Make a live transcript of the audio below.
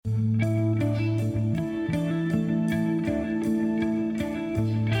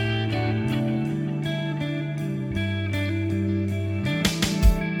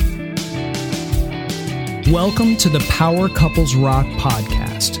Welcome to the Power Couples Rock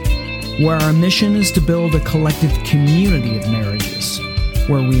podcast, where our mission is to build a collective community of marriages,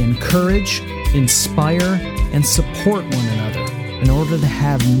 where we encourage, inspire, and support one another in order to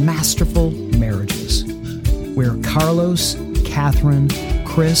have masterful marriages. We're Carlos, Catherine,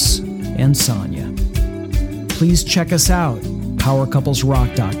 Chris, and Sonia. Please check us out,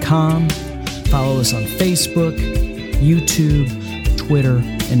 powercouplesrock.com. Follow us on Facebook, YouTube, Twitter,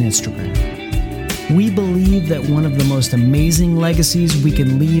 and Instagram. We believe that one of the most amazing legacies we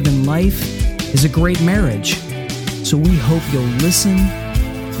can leave in life is a great marriage. So we hope you'll listen,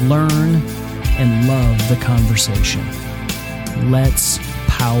 learn, and love the conversation. Let's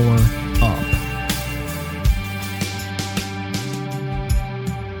power up.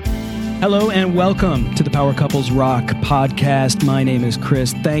 Hello and welcome to the Power Couples Rock podcast. My name is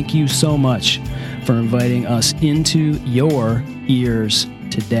Chris. Thank you so much for inviting us into your ears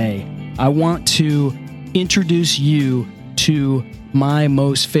today. I want to introduce you to my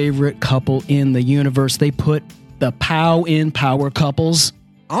most favorite couple in the universe. They put the POW in Power Couples.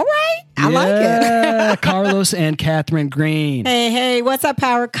 All right. I like it. Carlos and Catherine Green. Hey, what's up,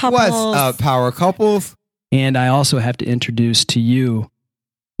 Power Couples? What's up, Power Couples? And I also have to introduce to you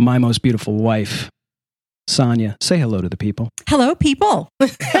my most beautiful wife, Sonia. Say hello to the people. Hello, people.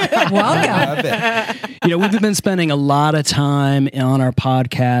 Welcome. We've been spending a lot of time on our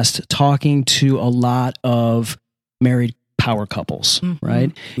podcast talking to a lot of married power couples,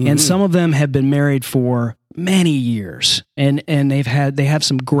 right? Mm-hmm. And some of them have been married for many years, and they have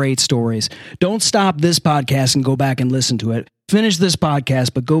some great stories. Don't stop this podcast and go back and listen to it. Finish this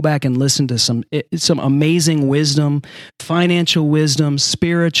podcast, but go back and listen to some amazing wisdom, financial wisdom,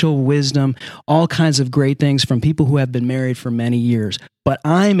 spiritual wisdom, all kinds of great things from people who have been married for many years. But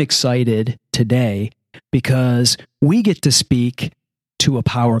I'm excited today because we get to speak to a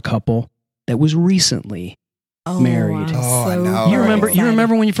power couple that was recently married. You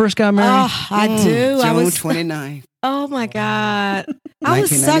remember when you first got married? Oh, I do. June 29th. Oh my God. I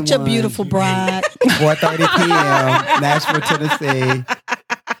was such a beautiful bride. 4:30 p.m. Nashville, Tennessee.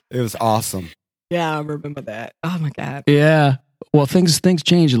 It was awesome. Yeah, I remember that. Oh my God. Yeah. Well, things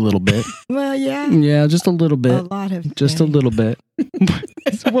changed a little bit. Well, yeah. Yeah, just a little bit. A lot of just a little bit.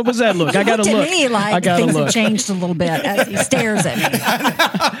 So what was that look? I got to look. To me, like things have changed a little bit as he stares at me.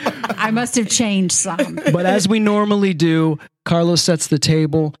 I must have changed some. But as we normally do, Carlos sets the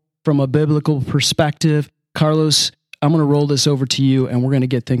table from a biblical perspective. Carlos, I'm going to roll this over to you, and we're going to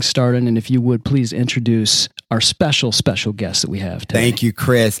get things started. And if you would, please introduce our special guest that we have today. Thank you,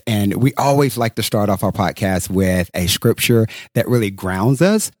 Chris. And we always like to start off our podcast with a scripture that really grounds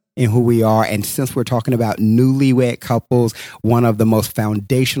us in who we are. And since we're talking about newlywed couples, one of the most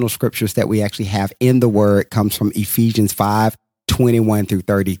foundational scriptures that we actually have in the Word comes from Ephesians 5:21 through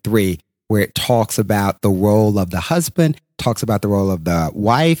 33, where it talks about the role of the husband, talks about the role of the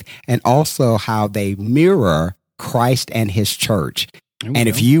wife, and also how they mirror Christ and his church. And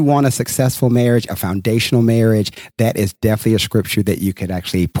if you want a successful marriage, a foundational marriage, that is definitely a scripture that you could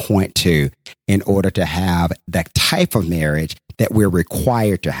actually point to in order to have the type of marriage that we're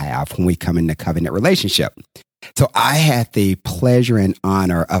required to have when we come into covenant relationship. So I had the pleasure and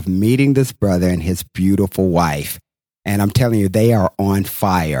honor of meeting this brother and his beautiful wife. And I'm telling you, they are on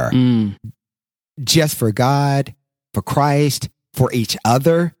fire. Just for God, for Christ, for each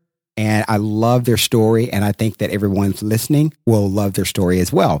other. And I love their story, and I think that everyone listening will love their story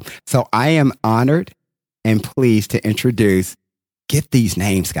as well. So I am honored and pleased to introduce, get these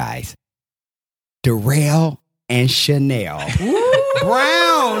names, guys, Darrell and Chanel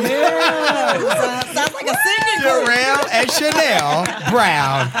Brown. Yeah. Sounds like a singing group. Darrell and Chanel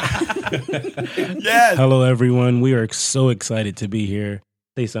Brown. Yes. Hello, everyone. We are so excited to be here.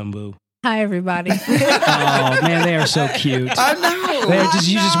 Say something, boo. Hi, everybody. Oh man, they are so cute. I know.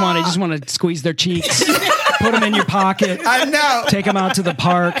 You just want to squeeze their cheeks, put them in your pocket. I know. Take them out to the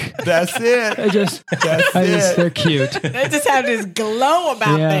park. That's it. They're cute. They just have this glow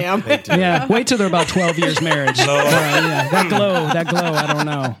about them. Yeah. Wait till they're about 12 years marriage. That glow. I don't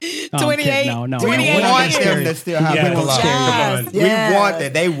know. 28. No. 28 We want them to still have the glow. Yes. We want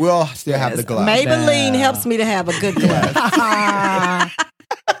that. They will still have the glow. Maybelline helps me to have a good glow.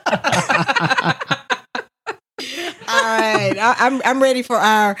 All right. I'm ready for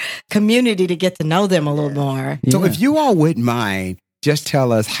our community to get to know them a little more. So if you all wouldn't mind, just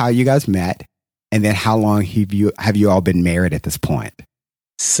tell us how you guys met and then how long have you all been married at this point?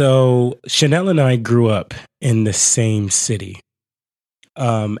 So Chanel and I grew up in the same city.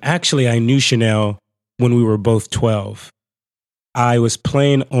 Actually, I knew Chanel when we were both 12. I was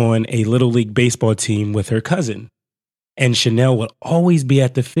playing on a Little League baseball team with her cousin. And Chanel would always be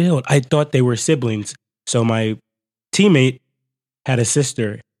at the field. I thought they were siblings So my teammate had a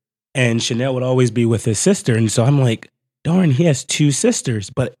sister, and Chanel would always be with his sister. And so I'm like, darn, he has 2 sisters.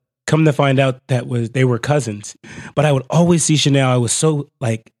 But come to find out they were cousins. But I would always see Chanel. I was so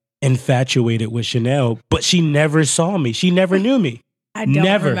like infatuated with Chanel, but she never saw me. She never knew me. I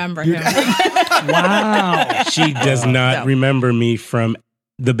don't remember him. Wow. She does not remember me from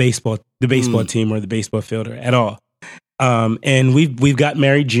the baseball team or the baseball fielder at all. And we've got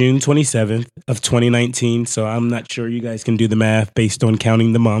married June 27th of 2019. So I'm not sure you guys can do the math based on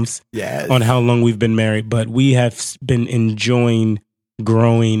counting the months on how long we've been married. But we have been enjoying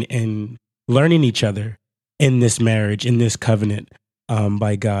growing and learning each other in this marriage, in this covenant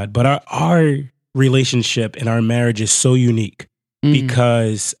by God. But our relationship and our marriage is so unique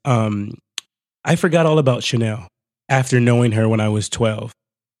because I forgot all about Chanel after knowing her when I was 12.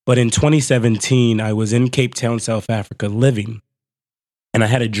 But in 2017, I was in Cape Town, South Africa, living, and I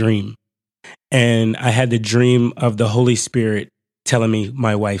had a dream. And I had the dream of the Holy Spirit telling me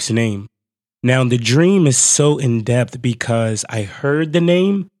my wife's name. Now, the dream is so in-depth because I heard the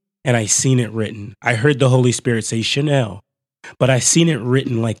name and I seen it written. I heard the Holy Spirit say Chanel, but I seen it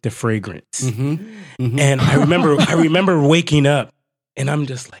written like the fragrance. And I remember waking up and I'm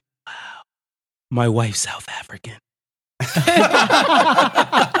just like, wow, my wife's South African.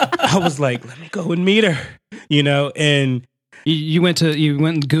 I was like, let me go and meet her, and you went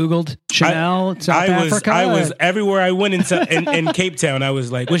and Googled Chanel, South Africa. I was everywhere I went in Cape Town. I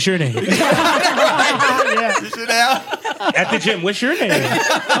was like, what's your name? Chanel. At the gym, what's your name?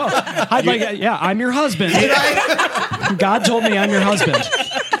 I'm your husband. God told me I'm your husband.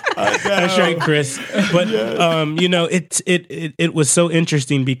 That's right, Chris. But it was so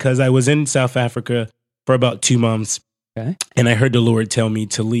interesting because I was in South Africa for about 2 months. Okay. And I heard the Lord tell me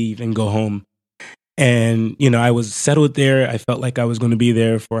to leave and go home. And, I was settled there. I felt like I was going to be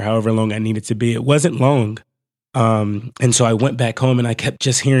there for however long I needed to be. It wasn't long. And so I went back home and I kept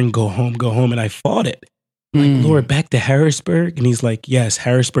just hearing, go home. And I fought it. Like, Lord, back to Harrisburg? And he's like, yes,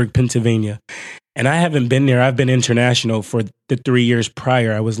 Harrisburg, Pennsylvania. And I haven't been there. I've been international for the 3 years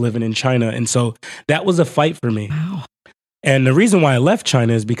prior. I was living in China. And so that was a fight for me. Wow. And the reason why I left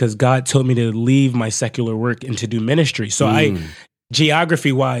China is because God told me to leave my secular work and to do ministry. So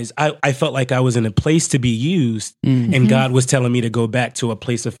geography-wise, I felt like I was in a place to be used, and God was telling me to go back to a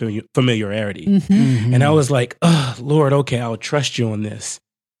place of familiarity. And I was like, oh, Lord, okay, I'll trust you on this.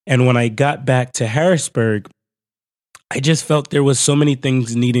 And when I got back to Harrisburg, I just felt there was so many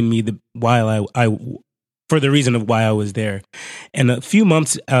things needing me for the reason of why I was there. And a few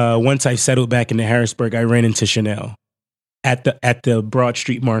months, once I settled back into Harrisburg, I ran into Chanel at the Broad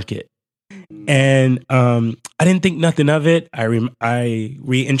Street Market. And I didn't think nothing of it. I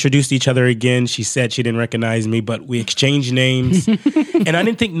reintroduced each other again. She said she didn't recognize me, but we exchanged names. And I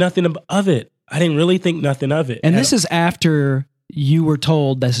didn't think nothing of it. I didn't really think nothing of it. And this is after you were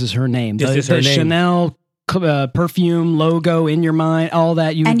told this is her name. This is her name. Chanel perfume logo in your mind, all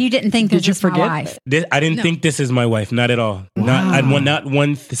that. And you didn't think this was my wife? I didn't think this is my wife. Not at all. Wow. Not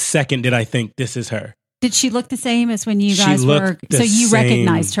 1 second did I think this is her. Did she look the same as when you guys were? So you same.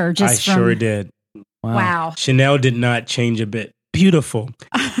 recognized her just from... sure did. Wow. Chanel did not change a bit. Beautiful.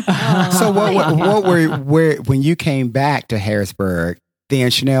 So when you came back to Harrisburg, then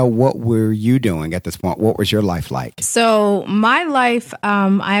Chanel, what were you doing at this point? What was your life like? So my life,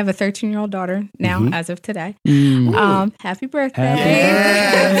 I have a 13-year-old daughter now, as of today. Happy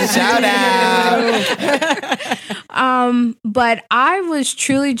birthday. Shout out. But I was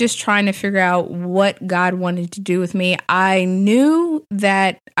truly just trying to figure out what God wanted to do with me. I knew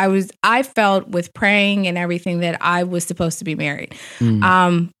that I felt with praying and everything that I was supposed to be married.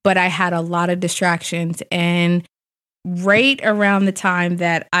 But I had a lot of distractions, and right around the time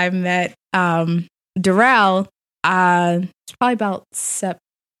that I met Darrell, it's probably about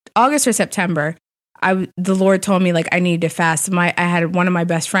August or September, the Lord told me, like, I needed to fast. I had one of my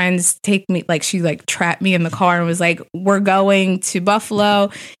best friends take me, like, she like trapped me in the car and was like, we're going to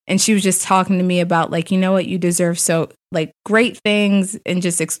Buffalo. And she was just talking to me about, like, you know what, you deserve so like great things, and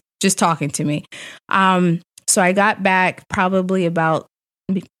just talking to me. So I got back probably about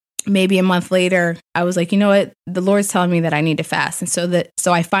maybe a month later. I was like, you know what, the Lord's telling me that I need to fast. And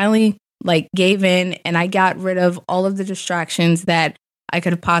so I finally like gave in, and I got rid of all of the distractions that I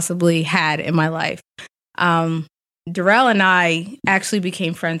could have possibly had in my life. Darrell and I actually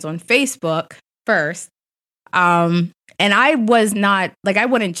became friends on Facebook first. And I was not, like, I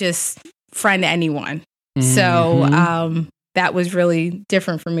wouldn't just friend anyone. So that was really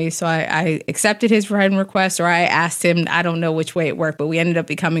different for me. So I accepted his friend request, or I asked him. I don't know which way it worked, but we ended up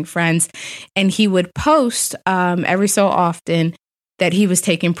becoming friends. And he would post every so often that he was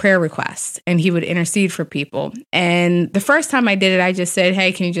taking prayer requests and he would intercede for people. And the first time I did it, I just said,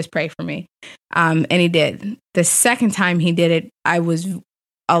 hey, can you just pray for me? And he did. The second time he did it, I was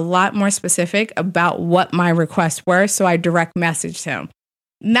a lot more specific about what my requests were. So I direct messaged him,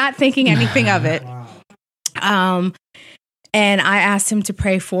 not thinking anything of it. And I asked him to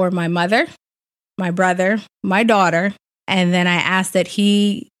pray for my mother, my brother, my daughter. And then I asked that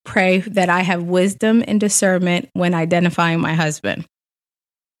he pray that I have wisdom and discernment when identifying my husband.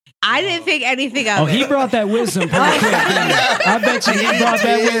 I didn't think anything of it. He brought that wisdom pretty quick. I bet you he brought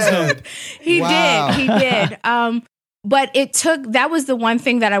that wisdom. He did. But that was the one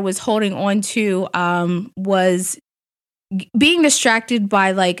thing that I was holding on to, was being distracted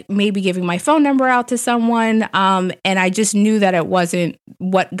by like maybe giving my phone number out to someone. And I just knew that it wasn't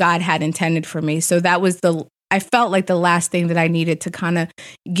what God had intended for me. So that was I felt like the last thing that I needed to kind of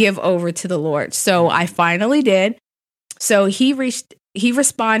give over to the Lord. So I finally did. So he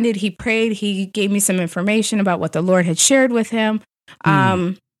responded, he prayed, he gave me some information about what the Lord had shared with him.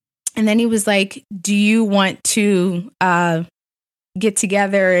 And then he was like, do you want to get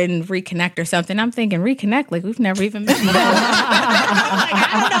together and reconnect or something? I'm thinking, reconnect? Like, we've never even met before.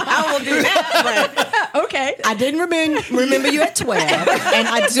 I don't know how we'll do that, but okay. I didn't remember you at 12, and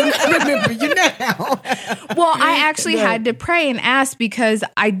I do not remember you now. Well, I actually had to pray and ask because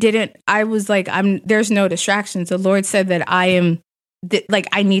I was like, there's no distractions. The Lord said that I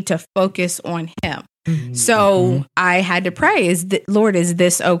need to focus on him. Mm-hmm. So I had to pray, Lord, is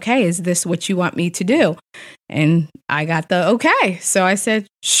this okay? Is this what you want me to do? And I got the okay. So I said,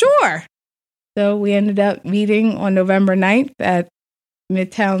 sure. So we ended up meeting on November 9th at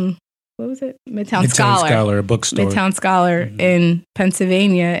Midtown, what was it? Midtown Scholar, a bookstore. Midtown Scholar in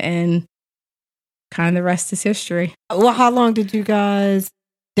Pennsylvania, and kind of the rest is history. Well, how long did you guys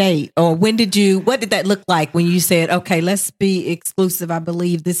date? Or what did that look like when you said, okay, let's be exclusive? I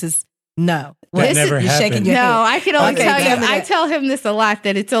believe this is no. That never happened. I can only tell you. I tell him this a lot,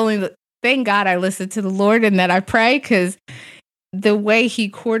 that it's only, thank God I listen to the Lord and that I pray, because the way he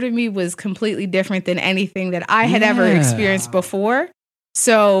courted me was completely different than anything that I had ever experienced before.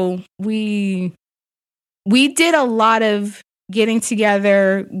 So we did a lot of getting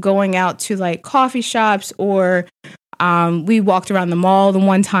together, going out to like coffee shops, or we walked around the mall the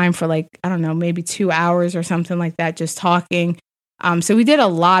one time for like, I don't know, maybe 2 hours or something like that, just talking. So we did a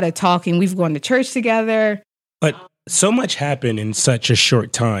lot of talking. We've gone to church together. But so much happened in such a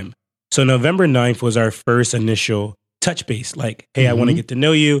short time. So November 9th was our first initial touch base. Like, hey, I want to get to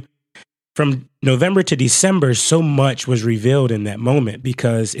know you. From November to December, so much was revealed in that moment,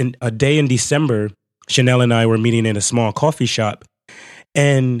 because in a day in December, Chanel and I were meeting in a small coffee shop.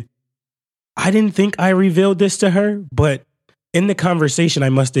 And I didn't think I revealed this to her, but in the conversation, I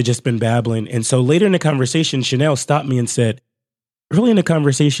must have just been babbling. And so later in the conversation, Chanel stopped me and said, early in the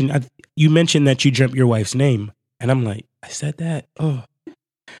conversation, you mentioned that you dreamt your wife's name. And I'm like, I said that? Oh.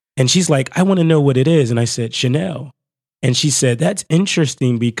 And she's like, I want to know what it is. And I said, Chanel. And she said, that's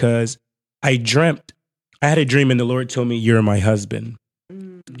interesting, because I had a dream and the Lord told me, you're my husband.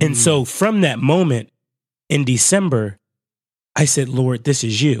 Mm-hmm. And so from that moment in December, I said, Lord, this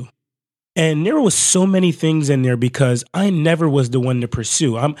is you. And there was so many things in there, because I never was the one to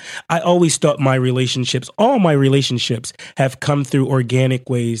pursue. I always thought all my relationships have come through organic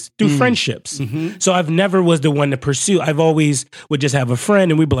ways, through friendships. Mm-hmm. So I've never was the one to pursue. I've always would just have a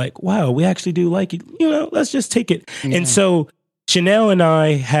friend and we'd be like, wow, we actually do like it. Let's just take it. Yeah. And so Chanel and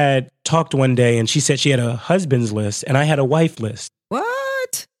I had talked one day, and she said she had a husband's list and I had a wife list.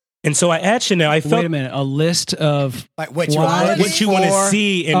 What? And so I asked Chanel, wait a minute, a list of like what you want to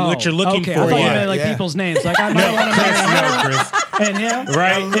see and what you're looking for. I thought you meant like people's names. Like, I might want to marry Chris. And him.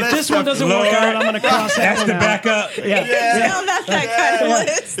 Right. If this one doesn't work out, I'm going to cross that. That's the backup. Yeah. No, that's that kind of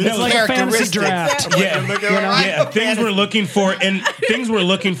list. It's like a fantasy draft. Yeah. Things we're looking for, and things we're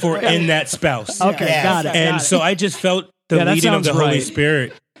looking for in that spouse. Okay, got it. And so I just felt the leading of the Holy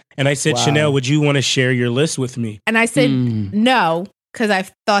Spirit. And I said, Chanel, would you want to share your list with me? And I said, no, because I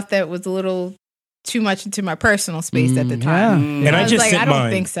thought that was a little too much into my personal space at the time. And I just like, sent I don't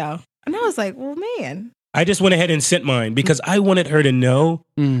mine. think so. And I was like, well, man. I just went ahead and sent mine, because I wanted her to know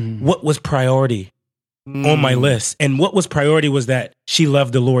what was priority on my list. And what was priority was that she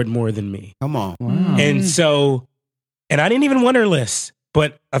loved the Lord more than me. Come on. Wow. And so, and I didn't even want her list.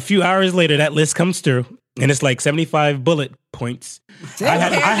 But a few hours later, that list comes through, and it's like 75 bullet points. I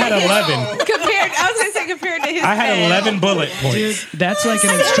had 11. Compared to his I had 11 bullet points. Dude, that's like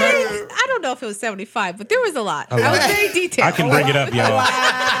an instruction. I don't know if it was 75, but there was a lot. I was very detailed. I can bring it up, y'all.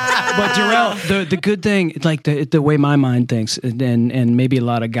 But Jarrell, the good thing, like the way my mind thinks, and maybe a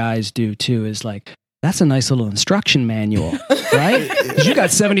lot of guys do too, is like, that's a nice little instruction manual, right? 'Cause you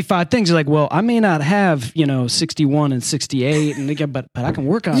got 75 things. You're like, well, I may not have, 61 and 68, but I can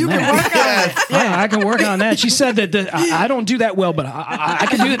work on that. Work on it. Yeah, I can work on that. She said that I don't do that well, but I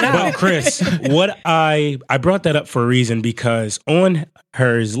can do it now. But Chris, what I brought that up for a reason, because on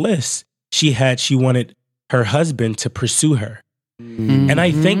her list, she wanted her husband to pursue her. Mm-hmm. And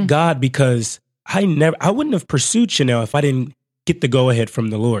I thank God, because I wouldn't have pursued Chanel if I didn't get the go ahead from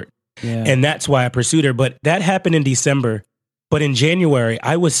the Lord. Yeah. And that's why I pursued her. But that happened in December. But in January,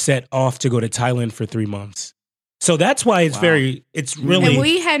 I was set off to go to Thailand for 3 months. So that's why it's it's really And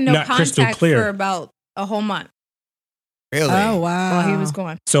we had no not crystal contact clear. for about a whole month Really? Oh, wow. while he was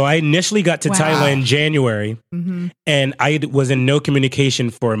gone. So I initially got to Wow. Thailand in January, and I was in no communication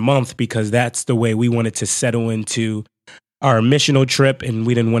for a month, because that's the way we wanted to settle into our missional trip, and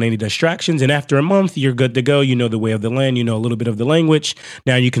we didn't want any distractions. And after a month, you're good to go. You know the way of the land. You know a little bit of the language.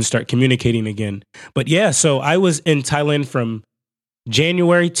 Now you can start communicating again. But yeah, so I was in Thailand from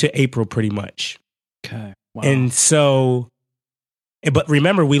January to April pretty much. Okay. Wow. And so, but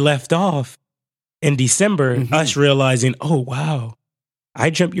remember, we left off in December, us realizing, oh, wow, I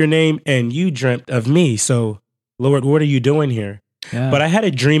dreamt your name and you dreamt of me. So, Lord, what are you doing here? Yeah. But I had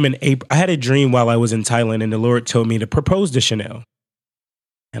a dream in April. I had a dream while I was in Thailand, and the Lord told me to propose to Chanel.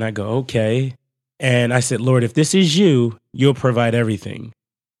 And I go, okay. And I said, Lord, if this is you, you'll provide everything.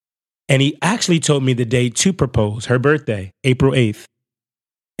 And he actually told me the day to propose, her birthday, April 8th.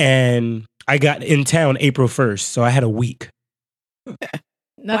 And I got in town April 1st. So I had a week.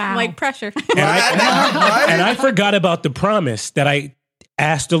 Nothing Wow. like pressure. And I forgot about the promise that I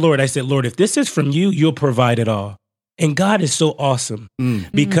asked the Lord. I said, Lord, if this is from you, you'll provide it all. And God is so awesome,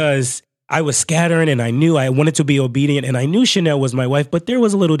 because I was scattering, and I knew I wanted to be obedient, and I knew Chanel was my wife, but there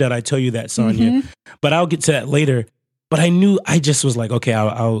was a little doubt. I tell you that, Sonia, but I'll get to that later. But I knew, I just was like, okay,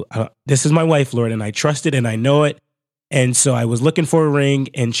 I'll this is my wife, Lord, and I trust it and I know it. And so I was looking for a ring,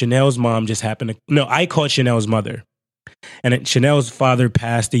 and Chanel's mom just happened to, no, I called Chanel's mother, and Chanel's father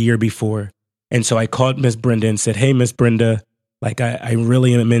passed a year before. And so I called Miss Brenda and said, hey, Miss Brenda, like, I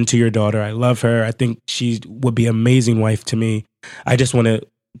really am into your daughter. I love her. I think she would be an amazing wife to me. I just want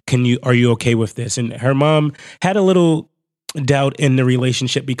to, are you okay with this? And her mom had a little doubt in the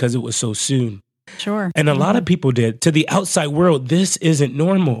relationship because it was so soon. Sure. And a lot of people did. To the outside world, this isn't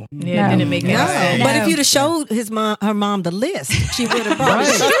normal. Yeah, No. it didn't make any No. sense. But if you'd have showed her mom the list, she would have probably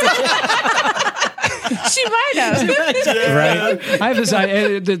She might have. Right? I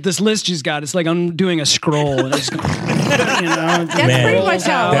have this list she's got. It's like I'm doing a scroll, and it's That's Man. pretty much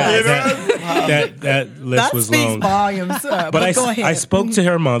how it was. That list that was speaks long. volumes. But go ahead. I spoke to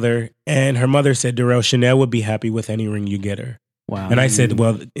her mother, and her mother said, Darrell, Chanel would be happy with any ring you get her. wow. And I said,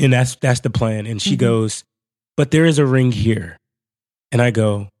 well, and that's the plan. And she goes, but there is a ring here. And I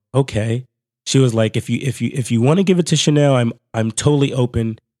go, okay. She was like, if you want to give it to Chanel, I'm totally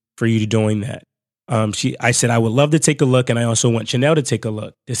open for you doing that. I said, I would love to take a look. And I also want Chanel to take a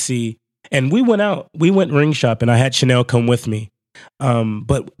look to see. And we went ring shopping. I had Chanel come with me.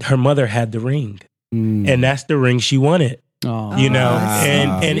 But her mother had the ring, and that's the ring she wanted, Oh, you know, Wow.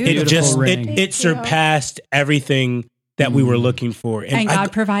 and it Beautiful just, ring. it surpassed everything that we were looking for. And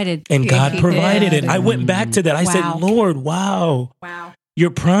God provided. And God He provided did. it. I went back to that. I Wow. said, Lord, wow. Wow. Your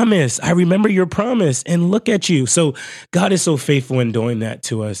promise. I remember your promise, and look at you. So God is so faithful in doing that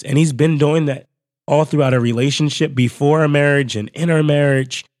to us. And he's been doing that all throughout our relationship, before our marriage and in our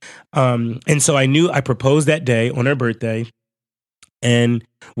marriage. And so I knew I proposed that day on her birthday, and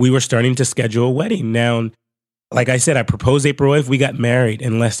we were starting to schedule a wedding. Now, like I said, I proposed April 8th. We got married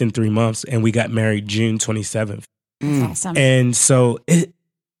in less than 3 months, and we got married June 27th. That's awesome. And so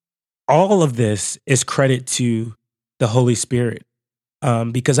all of this is credit to the Holy Spirit.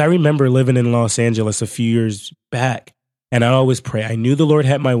 Because I remember living in Los Angeles a few years back, and I always pray. I knew the Lord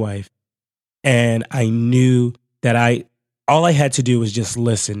had my wife, and I knew that all I had to do was just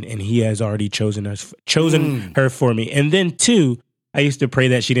listen, and he has already chosen her for me. And then 2, I used to pray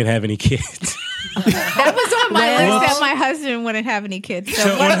that she didn't have any kids. That was on my list that my husband wouldn't have any kids. So,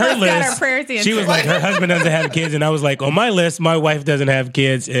 So one on of her us got our list, prayers answered. she was like, her husband doesn't have kids. And I was like, on my list, my wife doesn't have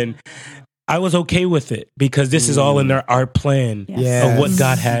kids. And I was okay with it, because this is all in our plan Yes. of what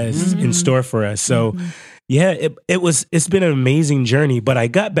God has in store for us. So yeah, it's been an amazing journey. But I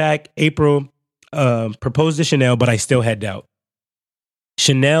got back April, proposed to Chanel, but I still had doubt.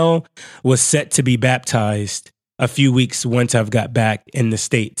 Chanel was set to be baptized a few weeks once I've got back in the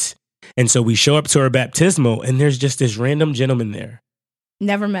States. And so we show up to her baptismal, and there's just this random gentleman there.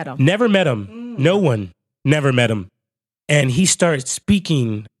 Never met him. Never met him. No one. Never met him. And he starts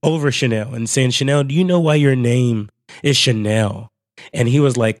speaking over Chanel and saying, Chanel, do you know why your name is Chanel? And he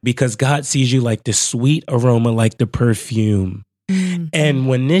was like, because God sees you like the sweet aroma, like the perfume. And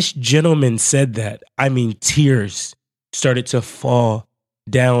when this gentleman said that, I mean, tears started to fall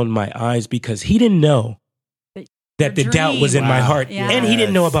down my eyes because he didn't know that the doubt was in my heart. Yeah. And he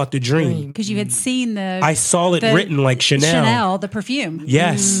didn't know about the dream. Because you had seen I saw it written like Chanel. the perfume.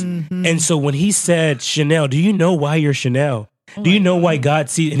 Yes. And so when he said, Chanel, do you know why you're Chanel? Do you know why God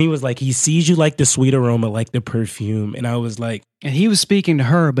sees? And he was like, he sees you like the sweet aroma, like the perfume. And I was like, And he was speaking to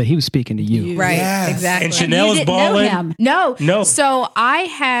her, but he was speaking to you. Right, Yes. exactly. and Chanel You is didn't know balling. him. No. So I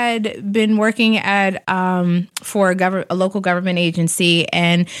had been working at for a local government agency,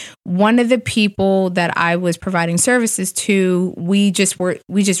 and one of the people that I was providing services to, we just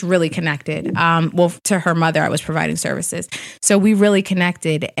really connected. Well, to her mother, I was providing services, so we really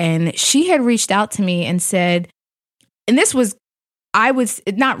connected. And she had reached out to me and said, and this was, I was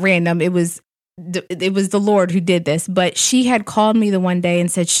not random. It was the Lord who did this, but she had called me the one day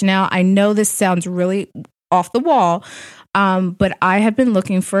and said, Chanel, I know this sounds really off the wall, but I have been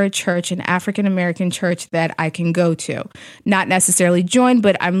looking for a church, an African-American church that I can go to. Not necessarily join,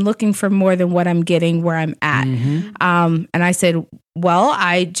 but I'm looking for more than what I'm getting where I'm at. And I said, well,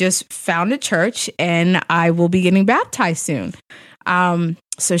 I just found a church and I will be getting baptized soon.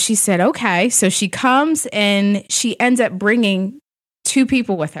 So she said, okay. So she comes and she ends up bringing 2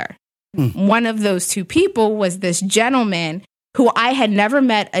 people with her. One of those 2 people was this gentleman who I had never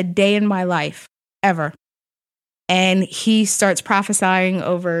met a day in my life, ever. And he starts prophesying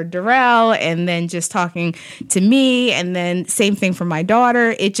over Darrell and then just talking to me. And then same thing for my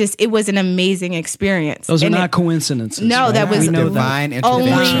daughter. It was an amazing experience. Those are And not coincidences. No, right? that was We know that. divine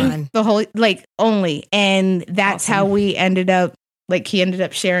intervention. only the whole, only. And that's how we ended up, he ended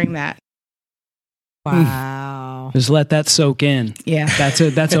up sharing that. Wow. Just let that soak in. Yeah. That's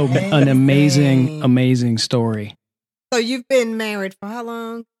an amazing story. So you've been married for how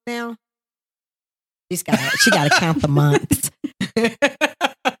long now? She got to count the months.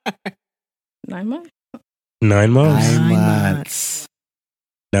 9 months. 9 months. 9 9 months.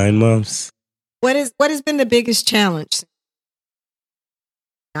 9 months. What has been the biggest challenge?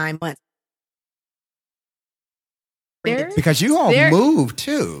 9 months. Because you all moved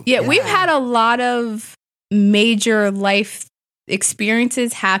too. Yeah, we've had a lot of major life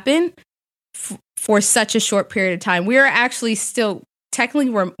experiences happen for such a short period of time. We are actually still, technically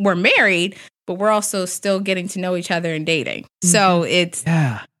we're married, but we're also still getting to know each other and dating. So it's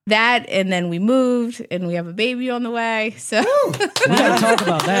that, and then we moved and we have a baby on the way. So We got to talk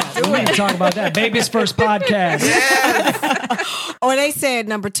about that. We need to talk about that. Baby's first podcast. Or they said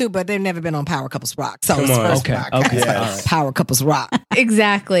number 2, but they've never been on Power Couples Rock. So Come it's on. first Okay. rock. Okay. Yes. All right. Power Couples Rock.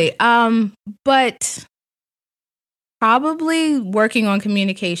 exactly. But probably working on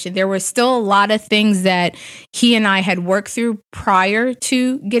communication. There were still a lot of things that he and I had worked through prior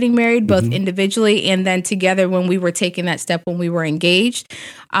to getting married, both individually and then together when we were taking that step when we were engaged.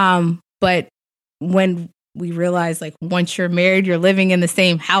 But when we realized, once you're married, you're living in the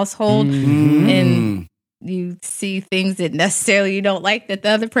same household and you see things that necessarily you don't like that the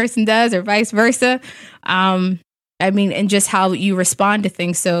other person does or vice versa. And just how you respond to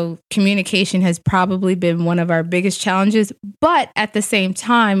things. So communication has probably been one of our biggest challenges. But at the same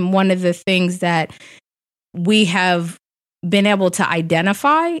time, one of the things that we have been able to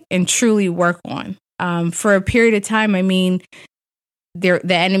identify and truly work on for a period of time, the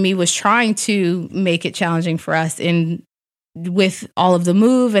enemy was trying to make it challenging for us. And with all of the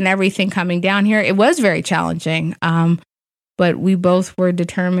move and everything coming down here, it was very challenging. But we both were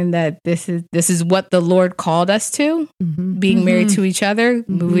determined that this is what the Lord called us to, being married to each other,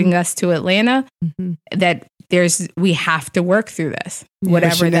 moving us to Atlanta, that we have to work through this,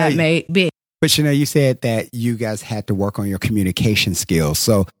 whatever that may be. But Chanel, you said that you guys had to work on your communication skills.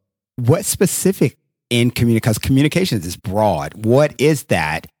 So what specific in communication, because communication is broad. What is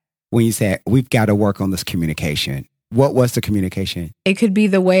that when you say we've got to work on this communication? What was the communication? It could be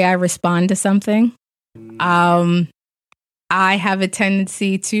the way I respond to something. I have a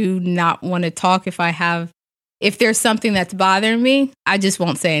tendency to not want to talk if there's something that's bothering me, I just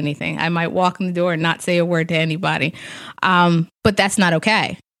won't say anything. I might walk in the door and not say a word to anybody. But that's not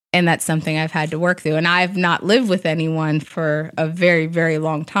okay. And that's something I've had to work through. And I've not lived with anyone for a very, very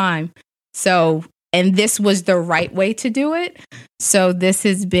long time. So, and this was the right way to do it. So this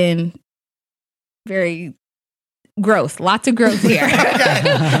has been lots of growth here.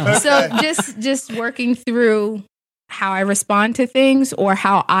 So just working through how I respond to things or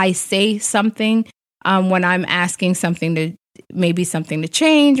how I say something when I'm asking something to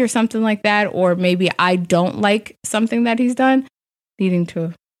change or something like that, or maybe I don't like something that he's done, needing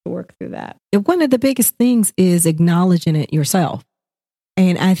to work through that. One of the biggest things is acknowledging it yourself.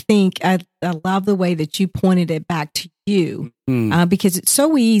 And I think I love the way that you pointed it back to you, because it's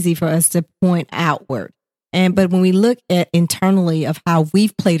so easy for us to point outward. But when we look at internally of how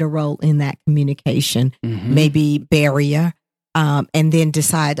we've played a role in that communication, maybe barrier, and then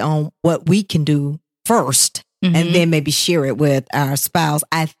decide on what we can do first, and then maybe share it with our spouse,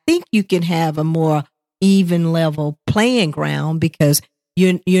 I think you can have a more even level playing ground because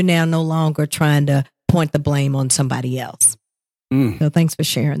you're now no longer trying to point the blame on somebody else. So thanks for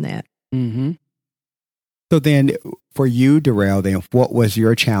sharing that. So then for you, Darrell, then what was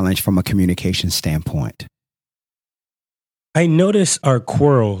your challenge from a communication standpoint? I noticed our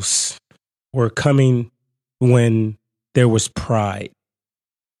quarrels were coming when there was pride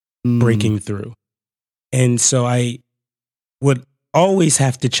breaking through. And so I would always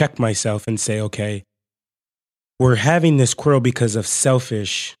have to check myself and say, okay, we're having this quarrel because of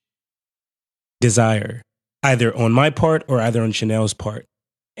selfish desire, either on my part or either on Chanel's part.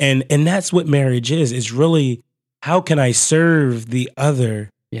 And that's what marriage is really, how can I serve the other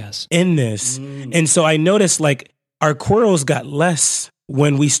in this? And so I noticed like our quarrels got less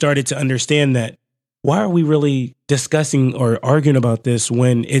when we started to understand that why are we really discussing or arguing about this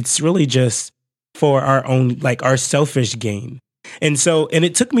when it's really just for our own, like our selfish gain. And so, and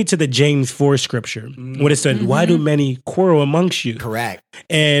it took me to the James 4 scripture when it said, why do many quarrel amongst you? Correct.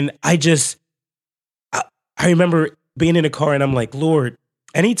 And I remember being in a car and I'm like, Lord,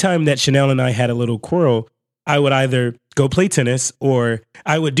 anytime that Chanel and I had a little quarrel, I would either go play tennis or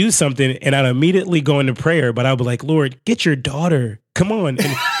I would do something and I'd immediately go into prayer. But I'd be like, Lord, get your daughter. Come on.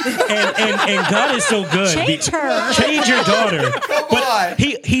 And God is so good. Change her. Change your daughter. But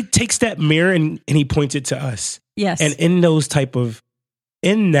he takes that mirror and he points it to us. Yes. And in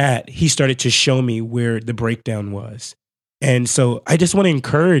that, he started to show me where the breakdown was. And so I just want to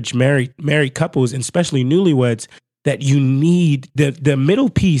encourage married couples, and especially newlyweds, that you need the middle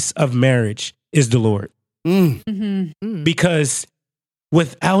piece of marriage is the Lord. Because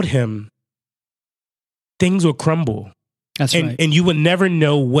without him, things will crumble. That's right. And you would never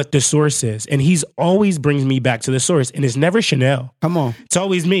know what the source is. And he's always brings me back to the source. And it's never Chanel. Come on. It's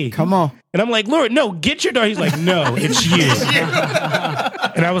always me. Come on. And I'm like, Lord, no, get your daughter. He's like, no, it's you.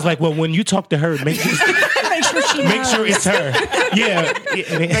 And I was like, well, when you talk to her, make sure it's her. Yeah.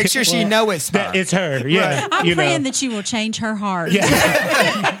 Make sure she know it's her. That it's her. Yeah. I'm praying that you will change her heart.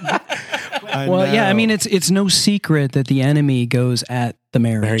 Yeah. Well, yeah, I mean, it's no secret that the enemy goes at the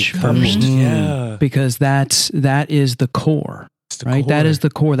marriage first. Yeah. Because that is the core, right? core. That is the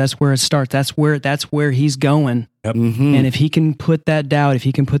core. That's where it starts. That's where he's going. Yep. And if he can put that doubt, if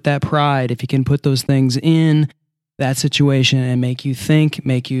he can put that pride, if he can put those things in that situation and make you think,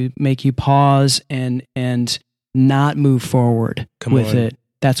 make you pause and not move forward with it,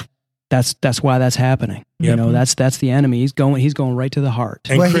 that's why that's happening. Yep. You know, that's the enemy. He's going right to the heart.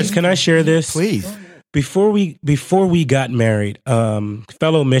 And Chris, can I share this? Please. Before we got married,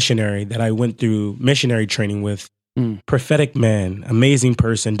 fellow missionary that I went through missionary training with, prophetic man, amazing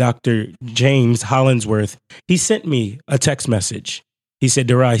person, Dr. James Hollingsworth, he sent me a text message. He said,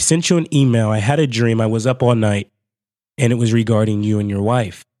 Dara, I sent you an email. I had a dream. I was up all night and it was regarding you and your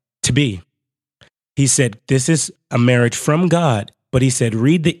wife to be. He said, this is a marriage from God. But he said,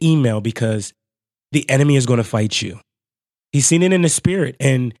 read the email because the enemy is going to fight you. He's seen it in the spirit.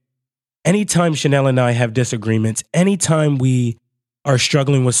 And anytime Chanel and I have disagreements, anytime we are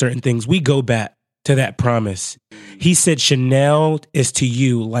struggling with certain things, we go back to that promise. He said, Chanel is to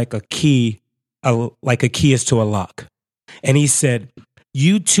you like a key is to a lock. And he said,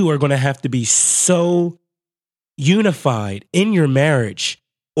 you two are going to have to be so unified in your marriage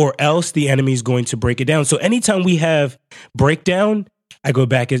or else the enemy is going to break it down. So anytime we have breakdown, I go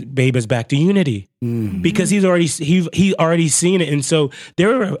back as babe is back to unity because he already seen it. And so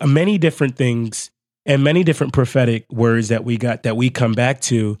there are many different things and many different prophetic words that we got that we come back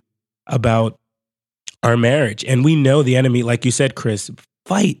to about our marriage. And we know the enemy, like you said, Chris,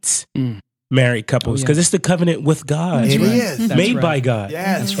 fights married couples because it's the covenant with God. It is. Made by God.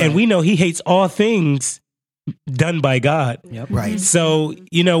 Yes. And we know he hates all things done by God. Yep. Right. So,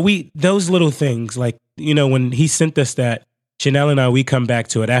 those little things, like, when he sent us that, Chanel and I, we come back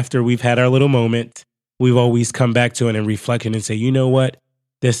to it after we've had our little moment. We've always come back to it and reflected and say, you know what?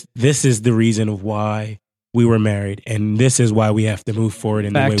 This is the reason of why we were married. And this is why we have to move forward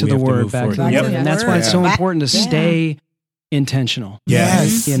in Back the to way the we have to word, move back forward. to the Yep. word. And that's why it's so important to stay intentional.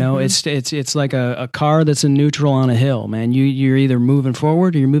 Yes. You know, it's like a car that's in neutral on a hill, man. You're either moving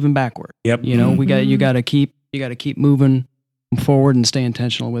forward or you're moving backward. Yep. You know, you got to keep moving forward and stay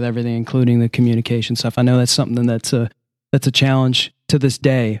intentional with everything, including the communication stuff. I know that's something that's a challenge to this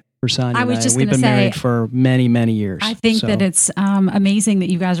day for Sonia. I was and just We've gonna been say, married for many, many years. I think that it's amazing that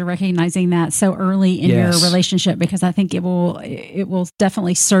you guys are recognizing that so early in Yes. your relationship, because I think it will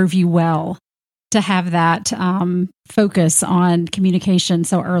definitely serve you well to have that focus on communication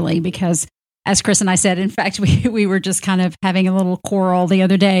so early. Because as Chris and I said, in fact, we were just kind of having a little quarrel the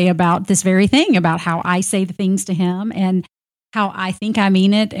other day about this very thing, about how I say the things to him and how I think I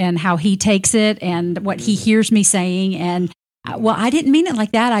mean it and how he takes it and what he hears me saying. And well, I didn't mean it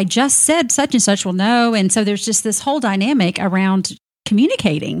like that. I just said such and such. Well, no. And so there's just this whole dynamic around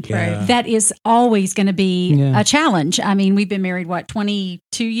communicating Yeah. that is always going to be Yeah. a challenge. I mean, we've been married,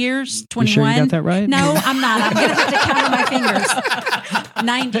 22 years, 21? You sure you got that right? No, I'm not. I'm going to have to count on my fingers.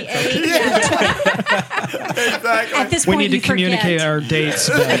 98. Exactly. At this We point, need to you forget. communicate our dates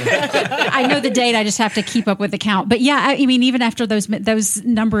better. I know the date. I just have to keep up with the count. But yeah, I mean, even after those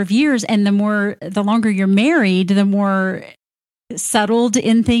number of years, and the longer you're married, the more settled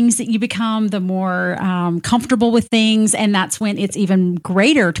in things that you become, the more comfortable with things, and that's when it's even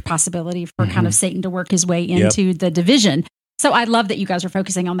greater possibility for kind of Satan to work his way into the division. So I love that you guys are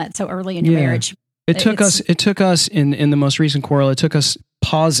focusing on that so early in your marriage. It took us in the most recent quarrel. It took us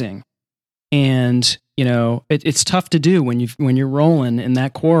pausing, and it's tough to do when you're rolling in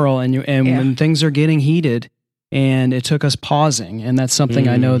that quarrel, and when things are getting heated. And it took us pausing, and that's something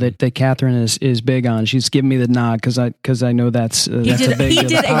I know that Catherine is big on. She's giving me the nod because I know that's a big. He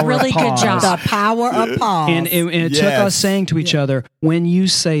did a really good job. The power of pause. And it took us saying to each other, when you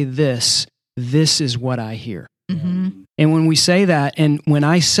say this is what I hear. Mm-hmm. And when we say that, and when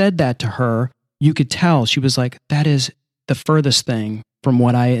I said that to her, you could tell she was like, that is the furthest thing from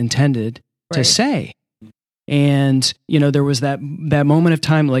what I intended to say. And, there was that moment of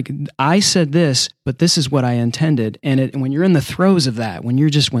time, like I said this, but this is what I intended. And when you're in the throes of that, when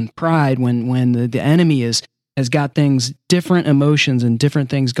pride, when the enemy has got different emotions and different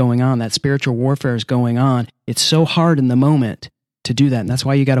things going on, that spiritual warfare is going on, it's so hard in the moment to do that. And that's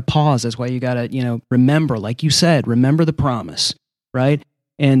why you got to pause. That's why you got to, remember, like you said, remember the promise, right?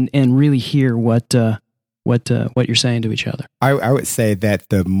 And really hear what you're saying to each other. I would say that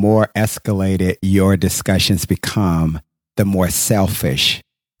the more escalated your discussions become, the more selfish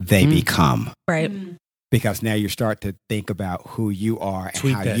they become. right. Because now you start to think about who you are and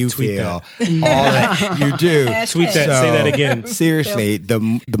Tweet how that, you tweet feel. All that you do. Tweet that. Say that again. Seriously, the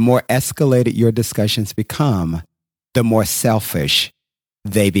more escalated your discussions become, the more selfish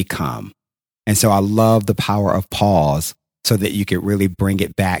they become. And so I love the power of pause, so that you could really bring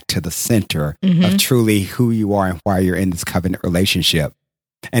it back to the center of truly who you are and why you're in this covenant relationship.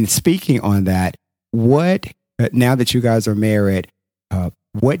 And speaking on that, now that you guys are married,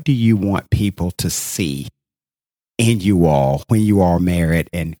 what do you want people to see in you all when you are married,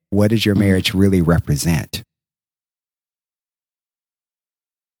 and what does your marriage really represent?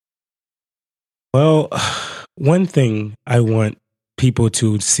 Well, one thing I want people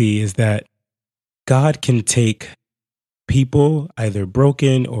to see is that God can take people, either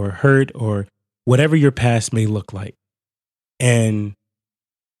broken or hurt or whatever your past may look like, and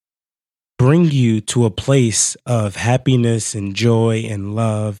bring you to a place of happiness and joy and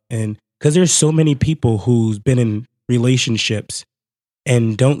love. And because there's so many people who's been in relationships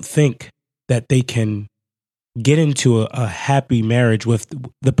and don't think that they can get into a happy marriage with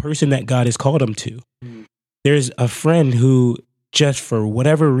the person that God has called them to. There's a friend who just for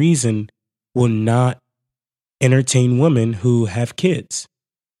whatever reason will not entertain women who have kids.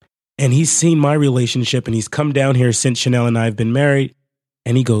 And he's seen my relationship, and he's come down here since Chanel and I have been married.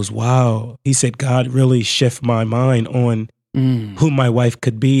 And he goes, wow. He said, God really shift my mind on who my wife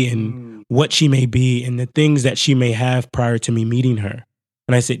could be and what she may be and the things that she may have prior to me meeting her.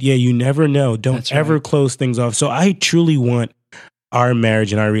 And I said, yeah, you never know. Don't ever close things off. So I truly want our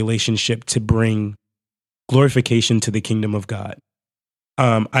marriage and our relationship to bring glorification to the kingdom of God.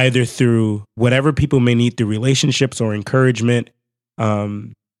 Either through whatever people may need through relationships or encouragement.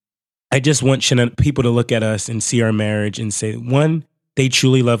 I just want people to look at us and see our marriage and say, one, they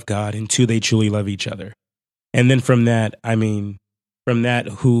truly love God, and two, they truly love each other. And then from that,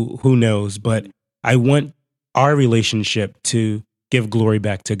 who knows? But I want our relationship to give glory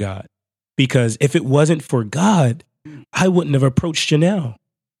back to God. Because if it wasn't for God, I wouldn't have approached Chanel.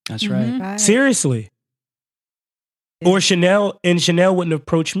 That's right. Right. Seriously. Or Chanel wouldn't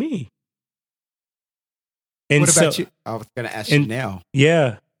approach me. And What about you? I was going to ask Chanel.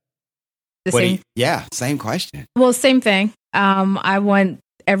 Yeah. Same question. Well, same thing. I want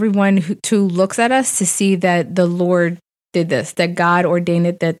everyone who looks at us to see that the Lord did this, that God ordained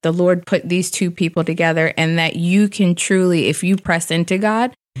it, that the Lord put these two people together, and that you can truly, if you press into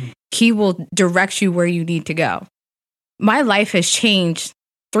God, He will direct you where you need to go. My life has changed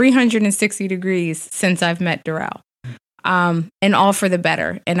 360 degrees since I've met Darrell. And all for the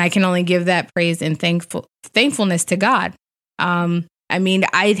better. And I can only give that praise and thankfulness to God. I mean,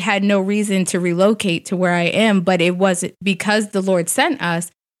 I had no reason to relocate to where I am, but it was because the Lord sent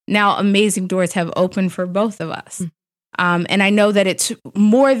us. Now amazing doors have opened for both of us. And I know that it's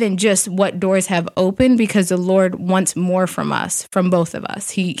more than just what doors have opened, because the Lord wants more from us, from both of us.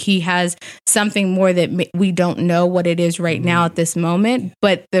 He has something more that we don't know what it is right now at this moment.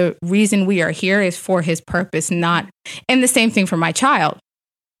 But the reason we are here is for his purpose, not. And the same thing for my child.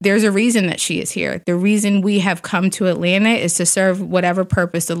 There's a reason that she is here. The reason we have come to Atlanta is to serve whatever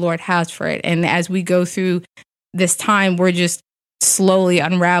purpose the Lord has for it. And as we go through this time, we're just slowly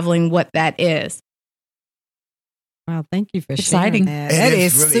unraveling what that is. Wow, thank you for Exciting. sharing that. That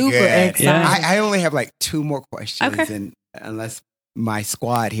is really super good. exciting. Yeah. I only have like 2 more questions, Okay. and unless my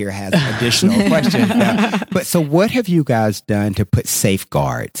squad here has additional questions. But so what have you guys done to put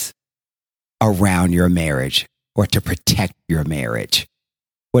safeguards around your marriage or to protect your marriage?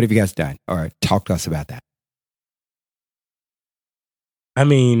 What have you guys done? Or talk to us about that. I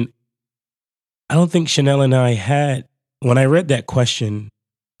mean, I don't think Chanel and I had, when I read that question,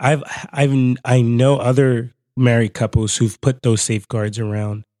 I know other married couples who've put those safeguards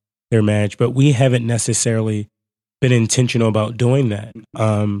around their marriage, but we haven't necessarily been intentional about doing that.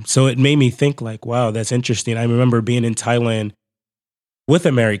 So it made me think like, wow, that's interesting. I remember being in Thailand with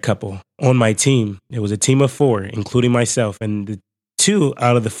a married couple on my team. It was a team of 4, including myself, and the 2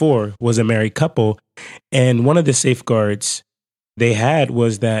 out of the 4 was a married couple. And one of the safeguards they had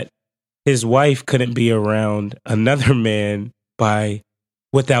was that his wife couldn't be around another man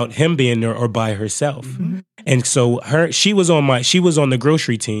without him being there or by herself. Mm-hmm. And so she was on the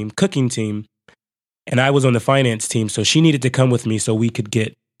grocery team, cooking team, and I was on the finance team. So she needed to come with me so we could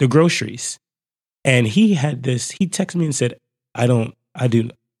get the groceries. And he texted me and said,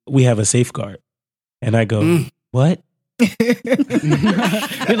 we have a safeguard. And I go, what?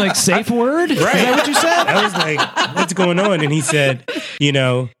 You're like, safe word? Right. Is that what you said? I was like, what's going on? And he said,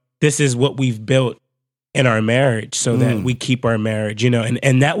 this is what we've built in our marriage so that we keep our marriage,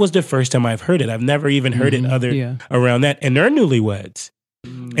 and that was the first time I've heard it. I've never even heard it around that. And they're newlyweds.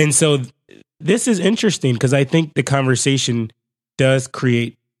 And so this is interesting because I think the conversation does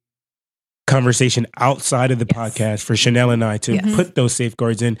create conversation outside of the podcast for Chanel and I to put those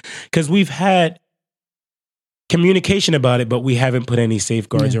safeguards in, because we've had communication about it, but we haven't put any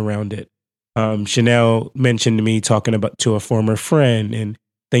safeguards around it. Chanel mentioned to me talking to a former friend and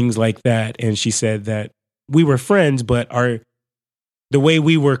things like that. And she said that we were friends, but the way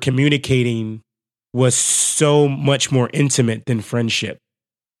we were communicating was so much more intimate than friendship.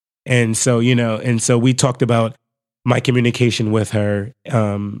 And so, we talked about my communication with her,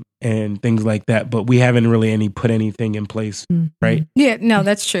 and things like that, but we haven't really put anything in place, right? Yeah, no,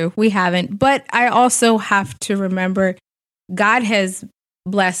 that's true. We haven't. But I also have to remember God has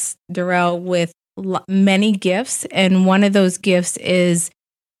blessed Darrell with many gifts. And one of those gifts is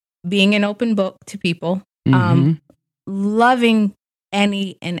being an open book to people, loving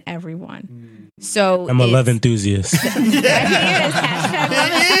any and everyone. So I'm a love enthusiast. He is.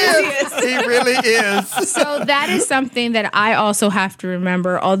 Love enthusiast. He really is. So that is something that I also have to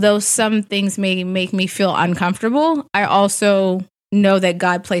remember. Although some things may make me feel uncomfortable, I also know that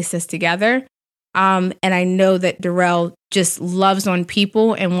God placed us together. And I know that Darrell just loves on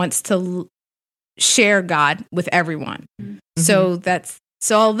people and wants to share God with everyone. So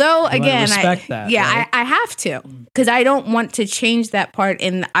although again, I have to, because I don't want to change that part,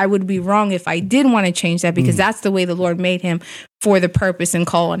 and I would be wrong if I did want to change that, because that's the way the Lord made him for the purpose and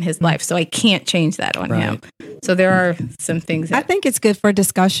call on his life. So I can't change that on him. So there are some things I think it's good for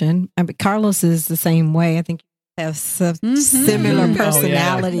discussion. I mean, Carlos is the same way. I think you have similar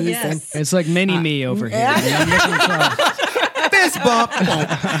personalities. And it's like mini me over here. Fist bump.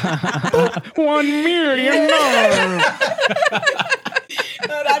 $1 million.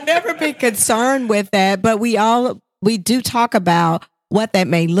 I've never been concerned with that, but we do talk about what that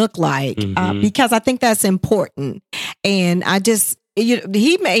may look like, because I think that's important. And I just,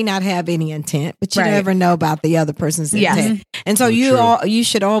 he may not have any intent, but you never know about the other person's intent. And so you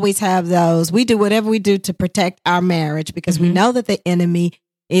should always have those. We do whatever we do to protect our marriage, because we know that the enemy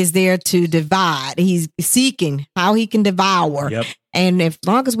is there to divide. He's seeking how he can devour. Yep. And as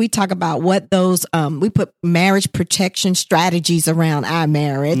long as we talk about what those, we put marriage protection strategies around our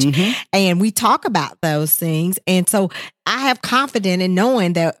marriage, and we talk about those things. And so I have confidence in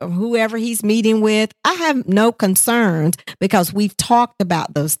knowing that whoever he's meeting with, I have no concerns, because we've talked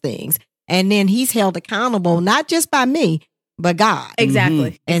about those things. And then he's held accountable, not just by me, but God.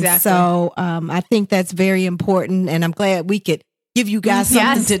 Exactly. And so I think that's very important. And I'm glad we could give you guys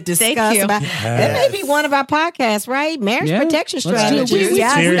something to discuss about. That may be one of our podcasts, right? Marriage protection strategies.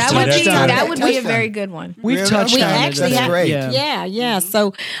 That would be a very good one. We've touched on it. That's great. Yeah.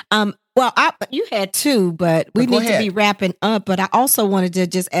 So, you had two, but we need to be wrapping up. But I also wanted to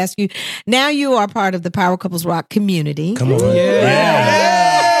just ask you, now you are part of the Power Couples Rock community. Come on.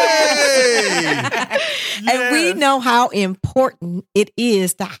 And we know how important it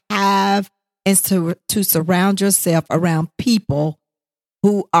is to have and to surround yourself around people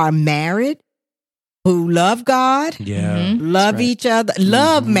who are married, who love God, love each other,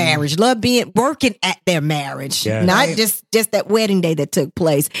 love marriage, love working at their marriage, not just that wedding day that took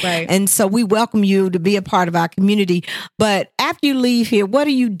place. Right. And so we welcome you to be a part of our community. But after you leave here, what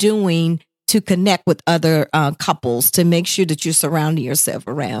are you doing to connect with other couples to make sure that you're surrounding yourself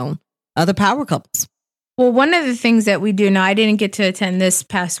around other power couples? Well, one of the things that we do now, I didn't get to attend this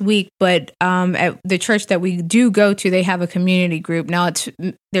past week, but at the church that we do go to, they have a community group. Now,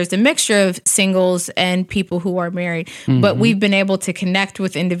 there's a mixture of singles and people who are married, but we've been able to connect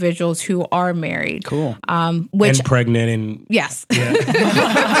with individuals who are married. Cool. Which, and pregnant. And yes. Yeah.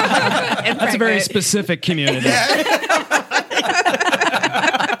 That's a very specific community.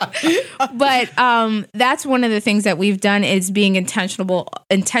 But that's one of the things that we've done is being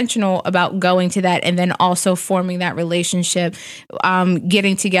intentional about going to that, and then also forming that relationship,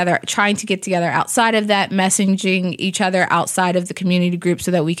 getting together, trying to get together outside of that, messaging each other outside of the community group so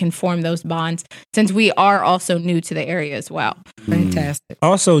that we can form those bonds, since we are also new to the area as well. Fantastic.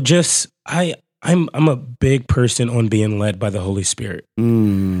 Also, I'm a big person on being led by the Holy Spirit.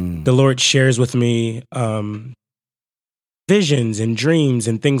 The Lord shares with me visions and dreams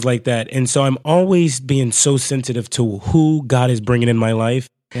and things like that. And so I'm always being so sensitive to who God is bringing in my life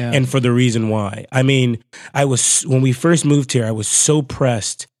and for the reason why. I mean, when we first moved here, I was so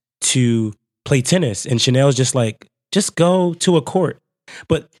pressed to play tennis, and Chanel's just like, just go to a court.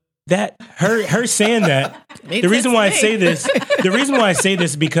 But that her saying that, the reason why I say this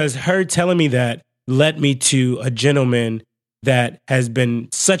is because her telling me that led me to a gentleman that has been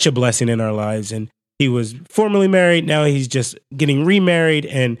such a blessing in our lives. And he was formerly married. Now he's just getting remarried.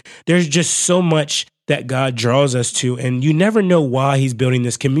 And there's just so much that God draws us to. And you never know why he's building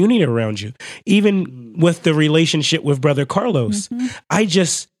this community around you. Even with the relationship with Brother Carlos, I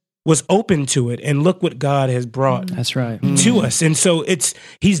just was open to it. And look what God has brought That's right. to us. And so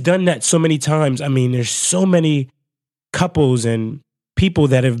he's done that so many times. I mean, there's so many couples and people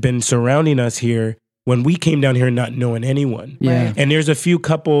that have been surrounding us here when we came down here not knowing anyone. Yeah. And there's a few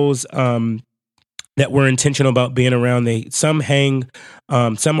couples that we're intentional about being around. Some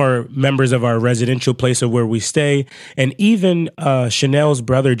are members of our residential place of where we stay. And even Chanel's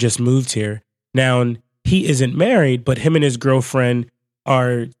brother just moved here. Now, he isn't married, but him and his girlfriend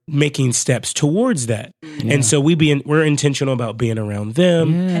are making steps towards that. Yeah. And so we're intentional about being around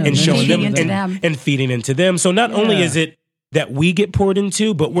them and showing them and feeding into them. So not only is it that we get poured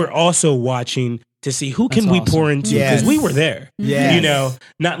into, but we're also watching to see who can we pour into, because we were there.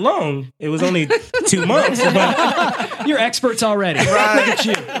 Not long. It was only 2 months. But you're experts already. Right. Look at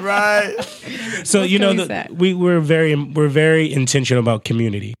you. Right. So we're very intentional about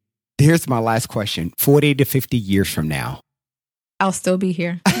community. Here's my last question. 40 to 50 years from now, I'll still be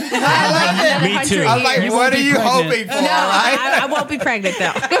here. Me too. I'm like, what are you hoping for? No, I won't be pregnant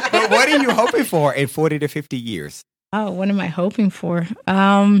though. But what are you hoping for in 40 to 50 years? Oh, what am I hoping for?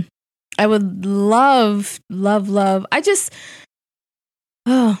 I would love,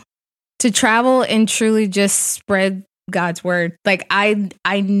 to travel and truly just spread God's word. Like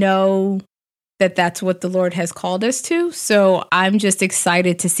I know that that's what the Lord has called us to. So I'm just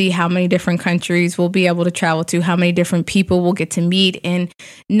excited to see how many different countries we'll be able to travel to, how many different people we'll get to meet, and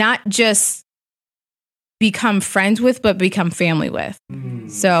not just become friends with, but become family with.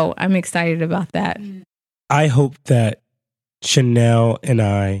 So I'm excited about that. I hope that Chanel and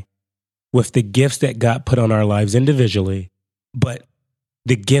I, with the gifts that God put on our lives individually, but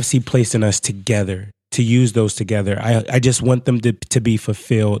the gifts he placed in us together, to use those together, I just want them to be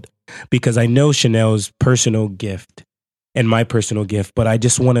fulfilled, because I know Chanel's personal gift and my personal gift, but I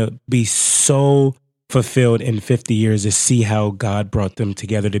just want to be so fulfilled in 50 years to see how God brought them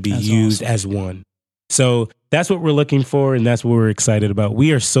together to be used as one. So that's what we're looking for, and that's what we're excited about.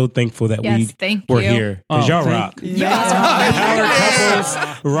 We are so thankful that we're here, because y'all rock. Power couples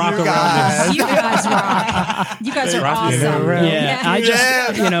rock around. You guys rock. You guys are awesome. Yeah, I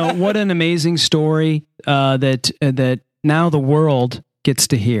just, what an amazing story that now the world gets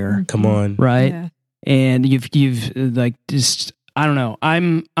to hear. Come on, right? Yeah. And you've like just, I don't know.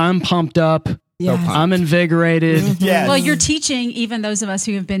 I'm pumped up. Yeah. I'm invigorated. Yes. Well, you're teaching even those of us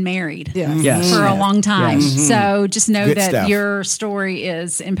who have been married Yes. for a long time. Yes. So just know Good that stuff. your story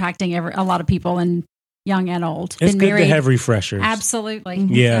is impacting a lot of people, and young and old. It's been good married. to have refreshers. Absolutely.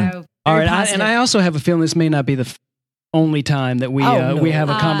 Yeah. So, All very right, positive. and I also have a feeling this may not be the only time that we we have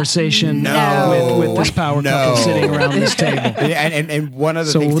a conversation No. with this power couple sitting around this table. Yeah, and one of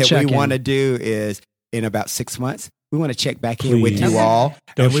the So things we'll that check we in. want to do is in about 6 months, we want to check back in with Please. you all.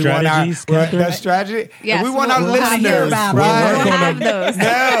 Those And we want strategies, our, Catherine? that strategy. Yes, And we want our we'll have to hear listeners, about right? We'll have those.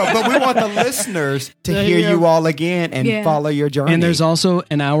 No, but we want the listeners to hear you all again and follow your journey. And there's also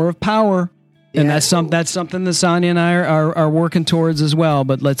an hour of power. And that's something that Sonia and I are working towards as well.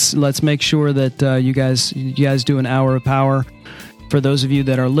 But let's make sure that you guys do an hour of power. For those of you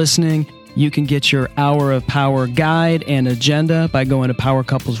that are listening, you can get your Hour of Power guide and agenda by going to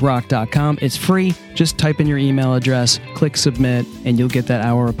powercouplesrock.com. It's free. Just type in your email address, click submit, and you'll get that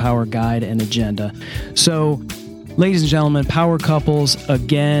Hour of Power guide and agenda. So, ladies and gentlemen, Power Couples,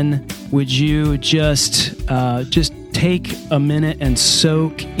 again, would you just take a minute and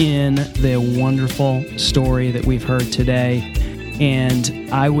soak in the wonderful story that we've heard today? And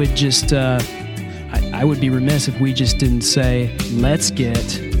I would just, I would be remiss if we just didn't say, let's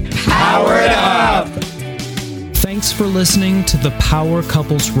get Powered Up! Thanks for listening to the Power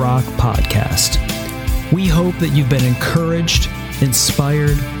Couples Rock podcast. We hope that you've been encouraged,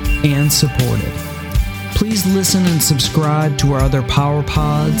 inspired, and supported. Please listen and subscribe to our other Power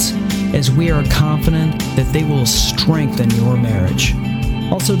Pods, as we are confident that they will strengthen your marriage.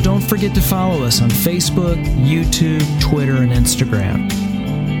 Also, don't forget to follow us on Facebook, YouTube, Twitter, and Instagram.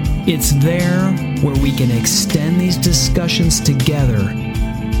 It's there where we can extend these discussions together,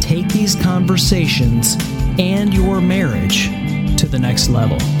 take these conversations and your marriage to the next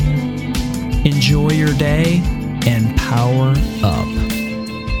level. Enjoy your day and power up.